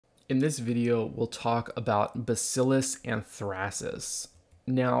In this video, we'll talk about Bacillus anthracis.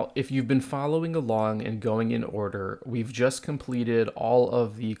 Now, if you've been following along and going in order, we've just completed all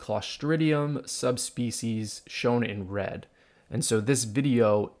of the Clostridium subspecies shown in red. And so this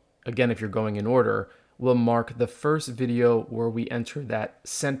video, again, if you're going in order, will mark the first video where we enter that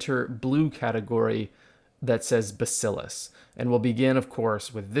center blue category that says Bacillus. And we'll begin, of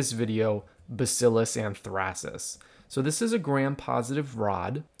course, with this video, Bacillus anthracis. So this is a gram-positive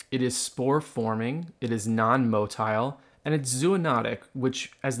rod. It is spore-forming, it is non-motile, and it's zoonotic,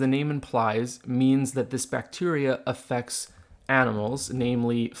 which, as the name implies, means that this bacteria affects animals,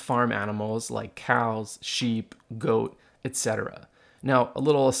 namely farm animals like cows, sheep, goat, etc. Now, a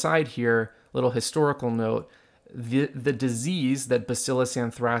little aside here, little historical note, the disease that Bacillus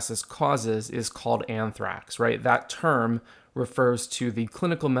anthracis causes is called anthrax, right? That term refers to the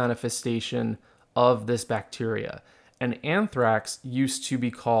clinical manifestation of this bacteria. And anthrax used to be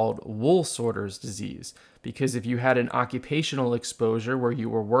called wool sorter's disease because if you had an occupational exposure where you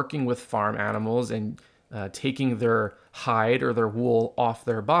were working with farm animals and taking their hide or their wool off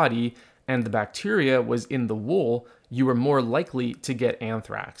their body and the bacteria was in the wool, you were more likely to get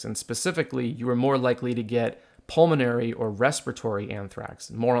anthrax. And specifically, you were more likely to get pulmonary or respiratory anthrax.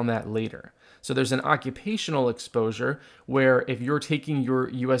 More on that later. So there's an occupational exposure where if you're taking your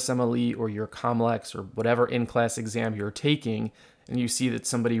USMLE or your COMLEX or whatever in-class exam you're taking, and you see that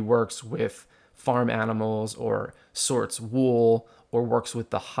somebody works with farm animals or sorts wool or works with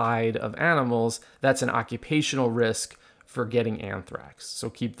the hide of animals, that's an occupational risk for getting anthrax.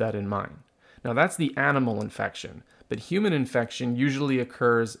 So keep that in mind. Now that's the animal infection, but human infection usually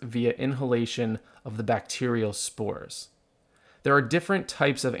occurs via inhalation of the bacterial spores. There are different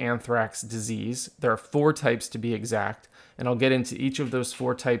types of anthrax disease. There are 4 types to be exact, and I'll get into each of those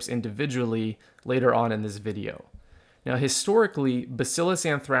 4 types individually later on in this video. Now, historically, Bacillus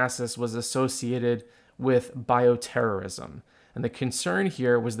anthracis was associated with bioterrorism, and the concern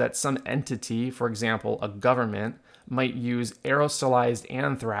here was that some entity, for example, a government, might use aerosolized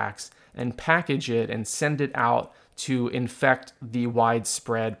anthrax and package it and send it out to infect the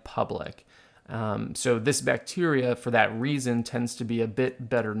widespread public. So this bacteria, for that reason, tends to be a bit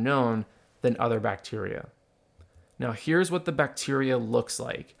better known than other bacteria. Now, here's what the bacteria looks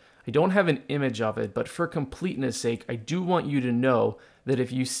like. I don't have an image of it, but for completeness sake, I do want you to know that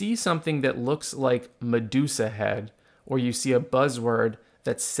if you see something that looks like Medusa head, or you see a buzzword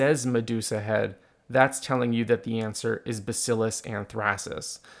that says Medusa head, that's telling you that the answer is Bacillus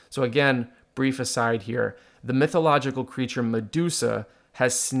anthracis. So again, brief aside here, the mythological creature Medusa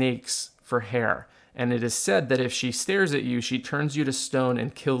has snakes for hair, and it is said that if she stares at you, she turns you to stone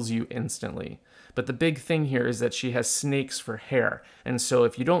and kills you instantly. But the big thing here is that she has snakes for hair, and so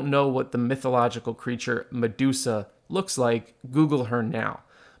if you don't know what the mythological creature Medusa looks like, Google her now.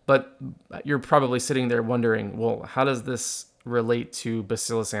 But you're probably sitting there wondering, well, how does this relate to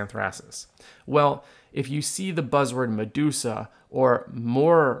Bacillus anthracis? Well, if you see the buzzword Medusa, or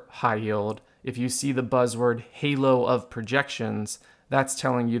more high yield, if you see the buzzword halo of projections, that's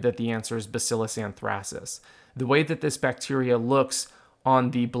telling you that the answer is Bacillus anthracis. The way that this bacteria looks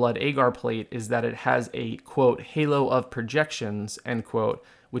on the blood agar plate is that it has a, quote, halo of projections, end quote,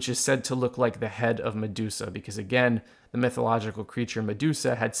 which is said to look like the head of Medusa, because again, the mythological creature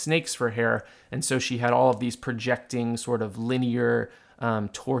Medusa had snakes for hair, and so she had all of these projecting, sort of linear,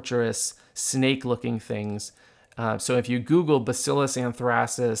 tortuous, snake-looking things. So if you Google Bacillus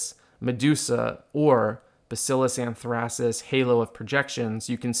anthracis Medusa or Bacillus anthracis halo of projections,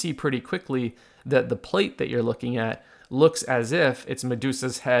 you can see pretty quickly that the plate that you're looking at looks as if it's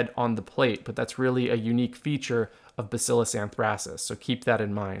Medusa's head on the plate, but that's really a unique feature of Bacillus anthracis, so keep that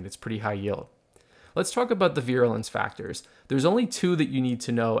in mind. It's pretty high yield. Let's talk about the virulence factors. There's only 2 that you need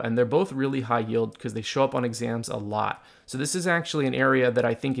to know, and they're both really high yield because they show up on exams a lot. So this is actually an area that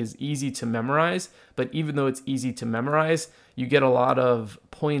I think is easy to memorize, but even though it's easy to memorize, you get a lot of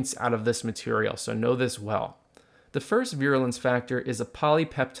points out of this material, so know this well. The first virulence factor is a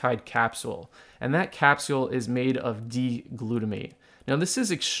polypeptide capsule, and that capsule is made of D-glutamate. Now, this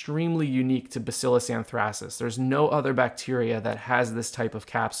is extremely unique to Bacillus anthracis. There's no other bacteria that has this type of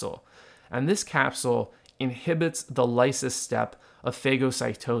capsule. And this capsule inhibits the lysis step of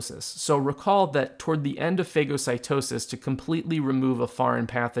phagocytosis. So recall that toward the end of phagocytosis, to completely remove a foreign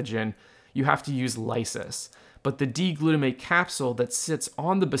pathogen, you have to use lysis. But the D-glutamate capsule that sits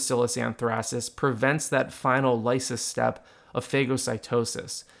on the Bacillus anthracis prevents that final lysis step of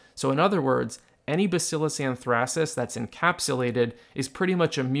phagocytosis. So in other words, any Bacillus anthracis that's encapsulated is pretty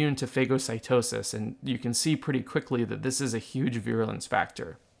much immune to phagocytosis, and you can see pretty quickly that this is a huge virulence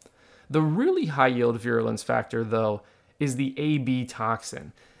factor. The really high yield virulence factor, though, is the AB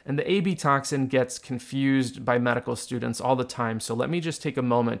toxin. And the AB toxin gets confused by medical students all the time, so let me just take a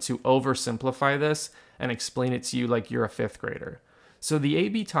moment to oversimplify this and explain it to you like you're a fifth grader. So the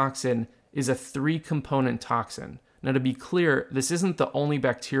AB toxin is a 3-component toxin. Now to be clear, this isn't the only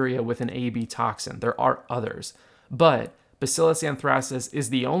bacteria with an AB toxin. There are others. But Bacillus anthracis is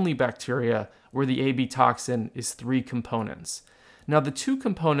the only bacteria where the AB toxin is 3 components. Now the 2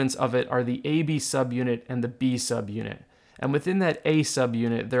 components of it are the AB subunit and the B subunit. And within that A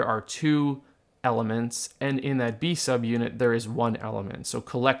subunit, there are 2 elements, and in that B subunit, there is 1 element. So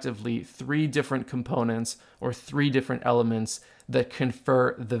collectively, 3 different components or 3 different elements that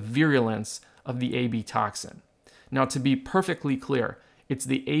confer the virulence of the AB toxin. Now, to be perfectly clear, it's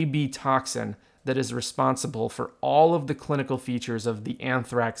the AB toxin that is responsible for all of the clinical features of the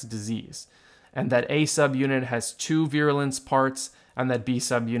anthrax disease. And that A subunit has 2 virulence parts, and that B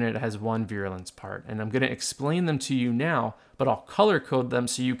subunit has 1 virulence part. And I'm going to explain them to you now, but I'll color code them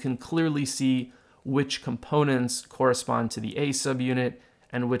so you can clearly see which components correspond to the A subunit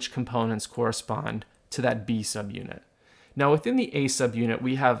and which components correspond to that B subunit. Now within the A subunit,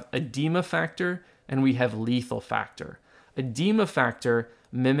 we have edema factor and we have lethal factor. Edema factor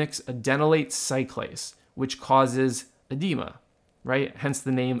mimics adenylate cyclase, which causes edema, right? Hence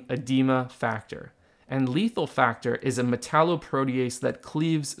the name edema factor. And lethal factor is a metalloprotease that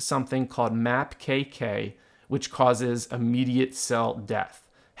cleaves something called MAPKK, which causes immediate cell death.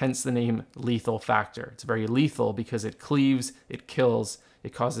 Hence the name lethal factor. It's very lethal because it cleaves, it kills,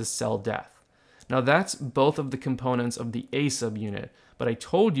 it causes cell death. Now that's both of the components of the A subunit, but I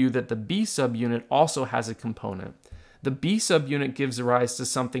told you that the B subunit also has a component. The B subunit gives rise to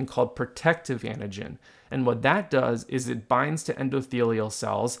something called protective antigen. And what that does is it binds to endothelial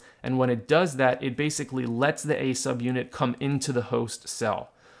cells, and when it does that, it basically lets the A subunit come into the host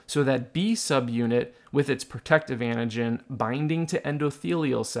cell. So that B subunit, with its protective antigen binding to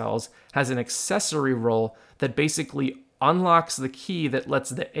endothelial cells, has an accessory role that basically unlocks the key that lets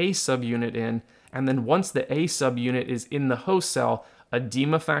the A subunit in, and then once the A subunit is in the host cell,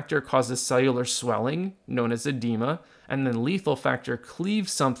 edema factor causes cellular swelling, known as edema, and then lethal factor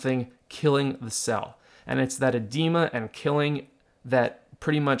cleaves something, killing the cell. And it's that edema and killing that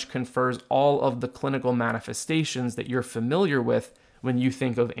pretty much confers all of the clinical manifestations that you're familiar with when you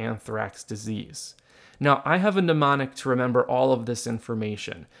think of anthrax disease. Now, I have a mnemonic to remember all of this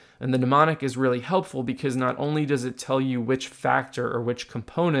information. And the mnemonic is really helpful because not only does it tell you which factor or which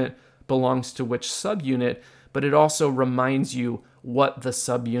component belongs to which subunit, but it also reminds you what the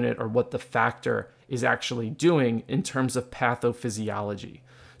subunit or what the factor is actually doing in terms of pathophysiology.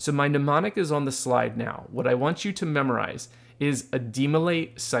 So my mnemonic is on the slide now. What I want you to memorize is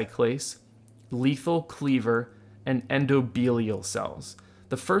ademelate cyclase, lethal cleaver, and endobelial cells.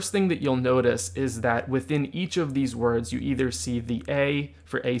 The first thing that you'll notice is that within each of these words, you either see the A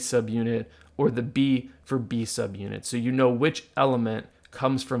for A subunit or the B for B subunit. So you know which element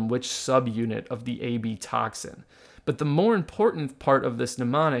comes from which subunit of the AB toxin. But the more important part of this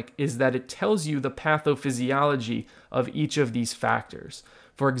mnemonic is that it tells you the pathophysiology of each of these factors.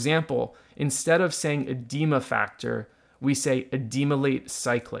 For example, instead of saying edema factor, we say ademelate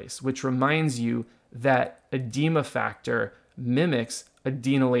cyclase, which reminds you that edema factor mimics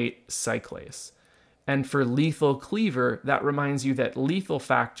adenylate cyclase. And for lethal cleaver, that reminds you that lethal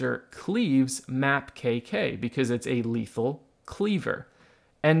factor cleaves MAPKK because it's a lethal cleaver.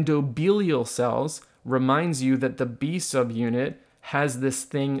 Endobelial cells reminds you that the B subunit has this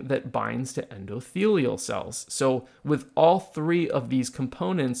thing that binds to endothelial cells. So with all 3 of these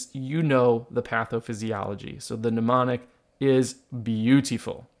components, you know the pathophysiology. So the mnemonic is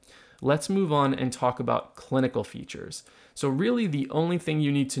beautiful. Let's move on and talk about clinical features. So really the only thing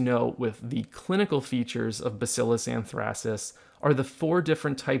you need to know with the clinical features of Bacillus anthracis are the 4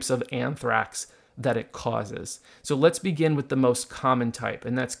 different types of anthrax that it causes. So let's begin with the most common type,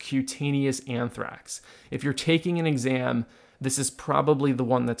 and that's cutaneous anthrax. If you're taking an exam, this is probably the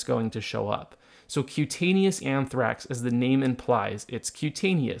one that's going to show up. So cutaneous anthrax, as the name implies, it's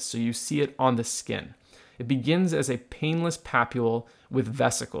cutaneous, so you see it on the skin. It begins as a painless papule with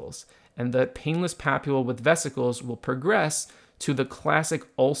vesicles, and that painless papule with vesicles will progress to the classic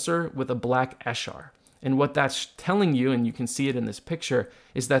ulcer with a black eschar. And what that's telling you, and you can see it in this picture,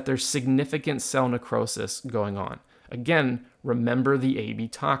 is that there's significant cell necrosis going on. Again, remember the AB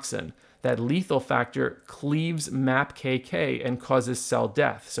toxin. That lethal factor cleaves MAPKK and causes cell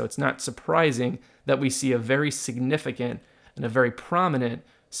death. So it's not surprising that we see a very significant and a very prominent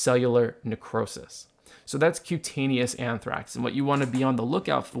cellular necrosis. So that's cutaneous anthrax. And what you want to be on the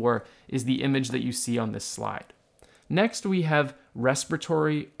lookout for is the image that you see on this slide. Next, we have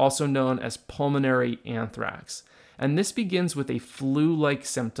respiratory, also known as pulmonary anthrax. And this begins with a flu-like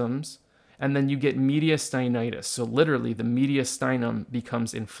symptoms, and then you get mediastinitis. So literally the mediastinum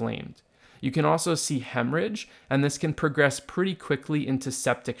becomes inflamed. You can also see hemorrhage, and this can progress pretty quickly into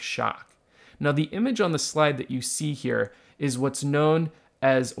septic shock. Now the image on the slide that you see here is what's known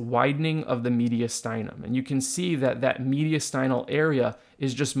as widening of the mediastinum. And you can see that that mediastinal area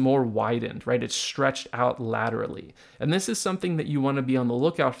is just more widened, right? It's stretched out laterally. And this is something that you want to be on the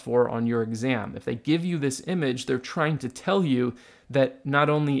lookout for on your exam. If they give you this image, they're trying to tell you that not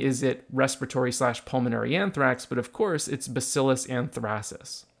only is it respiratory/pulmonary anthrax, but of course it's Bacillus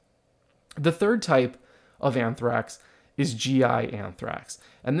anthracis. The third type of anthrax is GI anthrax.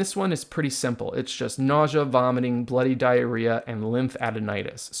 And this one is pretty simple. It's just nausea, vomiting, bloody diarrhea, and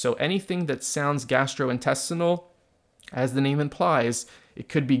lymphadenitis. So anything that sounds gastrointestinal, as the name implies, it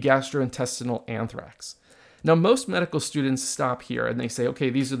could be gastrointestinal anthrax. Now, most medical students stop here and they say, okay,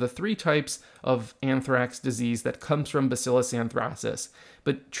 these are the three types of anthrax disease that comes from Bacillus anthracis.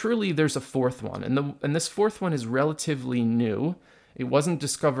 But truly, there's a fourth one. And this fourth one is relatively new. It wasn't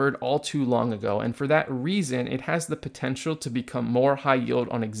discovered all too long ago, and for that reason, it has the potential to become more high yield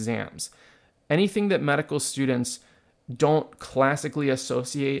on exams. Anything that medical students don't classically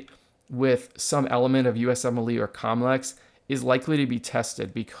associate with some element of USMLE or COMLEX is likely to be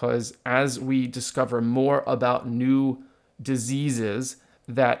tested, because as we discover more about new diseases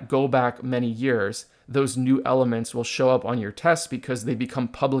that go back many years, those new elements will show up on your test because they become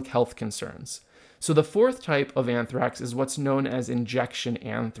public health concerns. So the fourth type of anthrax is what's known as injection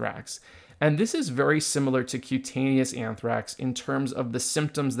anthrax. And this is very similar to cutaneous anthrax in terms of the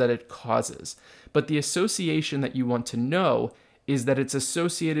symptoms that it causes. But the association that you want to know is that it's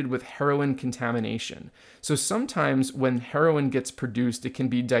associated with heroin contamination. So sometimes when heroin gets produced, it can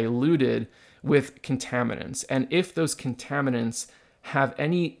be diluted with contaminants. And if those contaminants have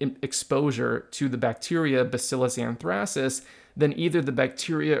any exposure to the bacteria Bacillus anthracis, then either the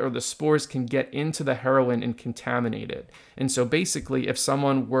bacteria or the spores can get into the heroin and contaminate it. And so basically, if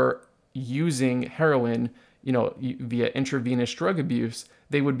someone were using heroin, via intravenous drug abuse,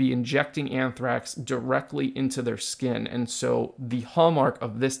 they would be injecting anthrax directly into their skin. And so the hallmark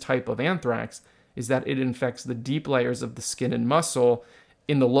of this type of anthrax is that it infects the deep layers of the skin and muscle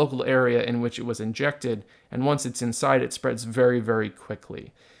in the local area in which it was injected. And once it's inside, it spreads very, very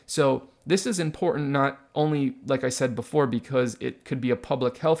quickly. So this is important not only, like I said before, because it could be a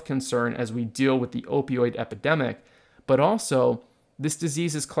public health concern as we deal with the opioid epidemic, but also this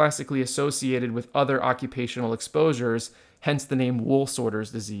disease is classically associated with other occupational exposures, hence the name wool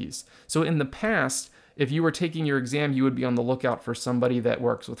sorter's disease. So in the past, if you were taking your exam, you would be on the lookout for somebody that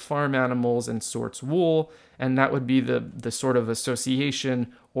works with farm animals and sorts wool, and that would be the sort of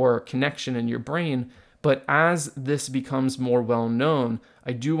association or connection in your brain. But as this becomes more well known,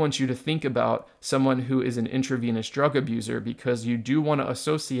 I do want you to think about someone who is an intravenous drug abuser, because you do want to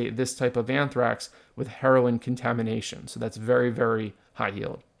associate this type of anthrax with heroin contamination. So that's very, very high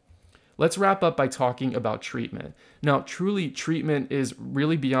yield. Let's wrap up by talking about treatment. Now, truly, treatment is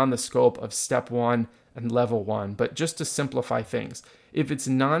really beyond the scope of step 1 and level 1, but just to simplify things, if it's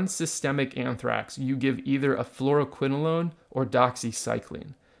non-systemic anthrax, you give either a fluoroquinolone or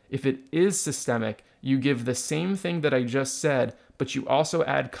doxycycline. If it is systemic, you give the same thing that I just said, but you also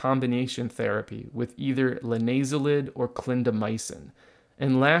add combination therapy with either linezolid or clindamycin.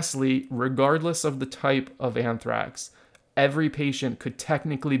 And lastly, regardless of the type of anthrax, every patient could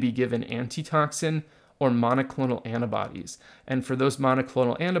technically be given antitoxin or monoclonal antibodies. And for those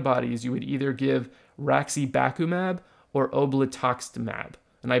monoclonal antibodies, you would either give raxibacumab or oblitoximab.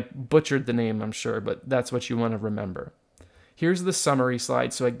 And I butchered the name, I'm sure, but that's what you want to remember. Here's the summary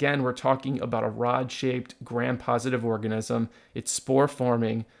slide. So again, we're talking about a rod-shaped gram-positive organism. It's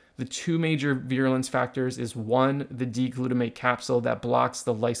spore-forming. The two major virulence factors is 1, the D-glutamate capsule that blocks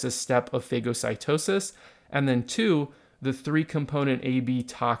the lysis step of phagocytosis, and then 2, the 3-component AB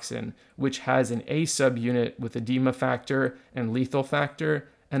toxin, which has an A subunit with edema factor and lethal factor,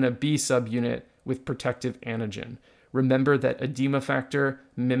 and a B subunit with protective antigen. Remember that edema factor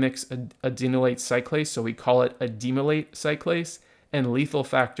mimics adenylate cyclase, so we call it edemylate cyclase, and lethal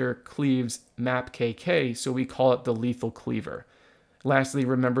factor cleaves MAPKK, so we call it the lethal cleaver. Lastly,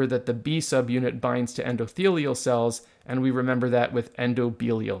 remember that the B subunit binds to endothelial cells, and we remember that with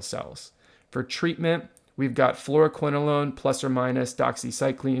endothelial cells. For treatment, we've got fluoroquinolone plus or minus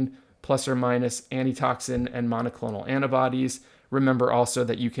doxycycline plus or minus antitoxin and monoclonal antibodies. Remember also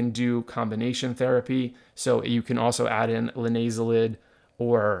that you can do combination therapy, so you can also add in linezolid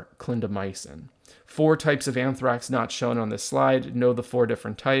or clindamycin. 4 types of anthrax not shown on this slide. Know the 4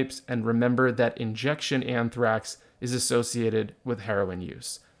 different types, and remember that injection anthrax is associated with heroin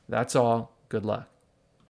use. That's all. Good luck.